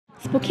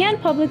Spokane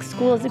Public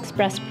Schools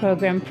Express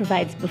program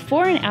provides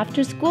before and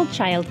after school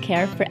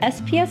childcare for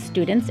SPS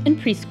students and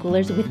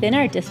preschoolers within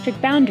our district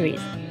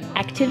boundaries.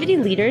 Activity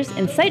leaders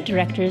and site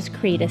directors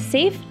create a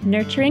safe,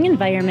 nurturing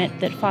environment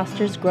that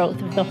fosters growth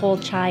of the whole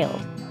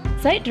child.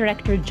 Site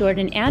Director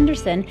Jordan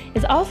Anderson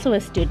is also a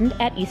student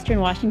at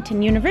Eastern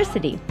Washington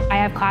University. I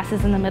have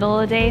classes in the middle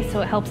of the day, so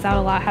it helps out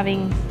a lot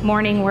having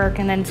morning work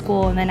and then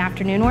school and then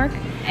afternoon work.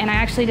 And I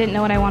actually didn't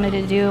know what I wanted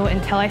to do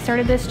until I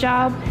started this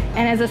job.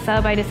 And as a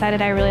sub, I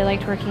decided I really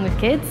liked working with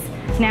kids.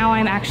 Now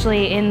I'm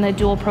actually in the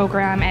dual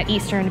program at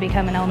Eastern to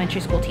become an elementary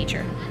school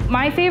teacher.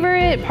 My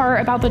favorite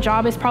part about the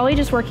job is probably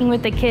just working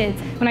with the kids.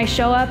 When I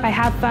show up, I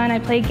have fun, I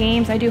play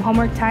games, I do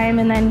homework time,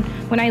 and then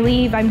when I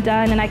leave, I'm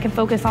done and I can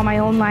focus on my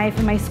own life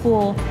and my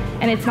school.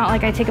 And it's not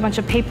like I take a bunch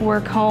of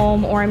paperwork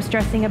home or I'm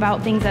stressing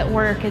about things at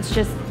work. It's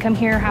just come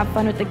here, have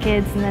fun with the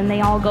kids, and then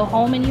they all go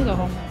home and you go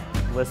home.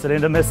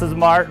 Listening to Mrs.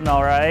 Martin,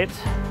 all right?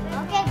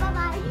 Okay,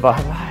 bye-bye.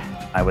 Bye-bye.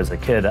 I was a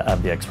kid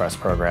of the Express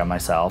program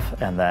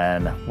myself, and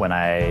then when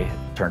I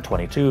turned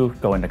 22,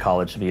 going to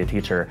college to be a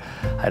teacher,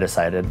 I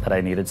decided that I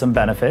needed some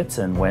benefits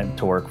and went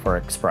to work for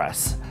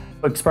Express.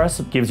 Express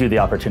gives you the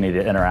opportunity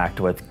to interact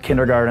with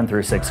kindergarten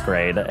through 6th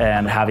grade,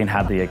 and having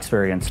had the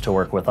experience to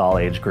work with all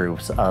age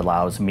groups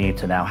allows me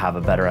to now have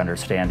a better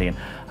understanding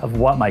of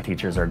what my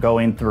teachers are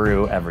going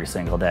through every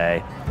single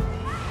day.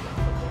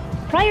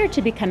 Prior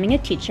to becoming a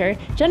teacher,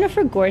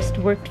 Jennifer Gorst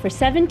worked for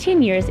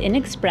 17 years in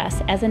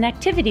Express as an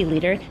activity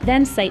leader,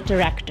 then site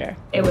director.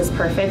 It was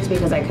perfect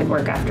because I could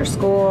work after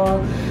school,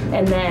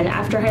 and then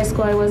after high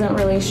school I wasn't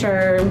really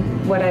sure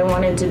what I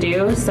wanted to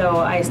do, so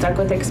I stuck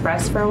with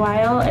Express for a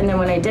while, and then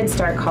when I did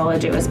start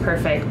college it was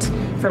perfect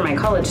for my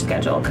college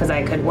schedule because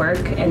I could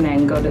work and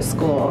then go to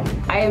school.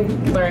 I've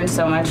learned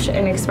so much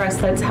in Express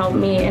that's helped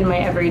me in my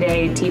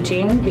everyday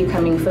teaching.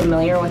 Becoming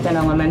familiar with an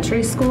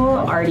elementary school,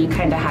 already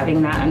kind of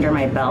having that under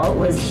my belt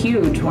was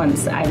huge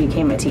once I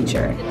became a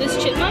teacher. This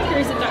chipmunk, or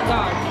is it that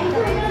dog?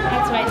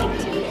 That's what I think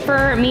too.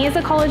 For me as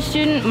a college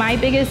student, my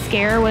biggest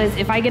scare was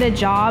if I get a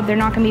job, they're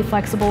not going to be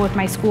flexible with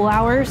my school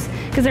hours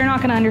because they're not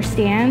going to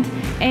understand.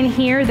 And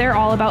here, they're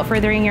all about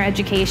furthering your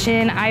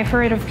education. I've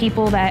heard of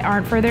people that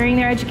aren't furthering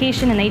their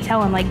education and they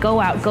tell them, like, go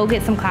out, go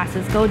get some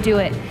classes, go do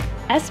it.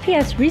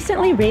 SPS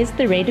recently raised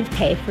the rate of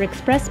pay for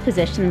Express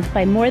positions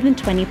by more than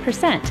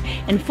 20%,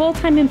 and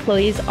full-time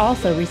employees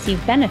also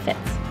receive benefits.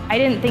 I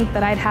didn't think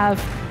that I'd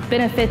have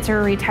benefits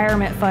or a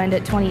retirement fund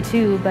at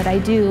 22, but I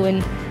do,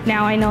 and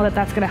now I know that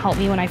that's going to help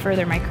me when I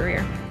further my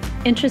career.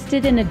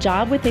 Interested in a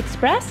job with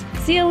Express?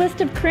 See a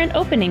list of current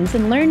openings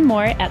and learn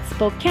more at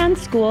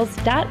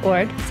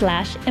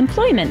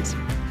SpokaneSchools.org/employment.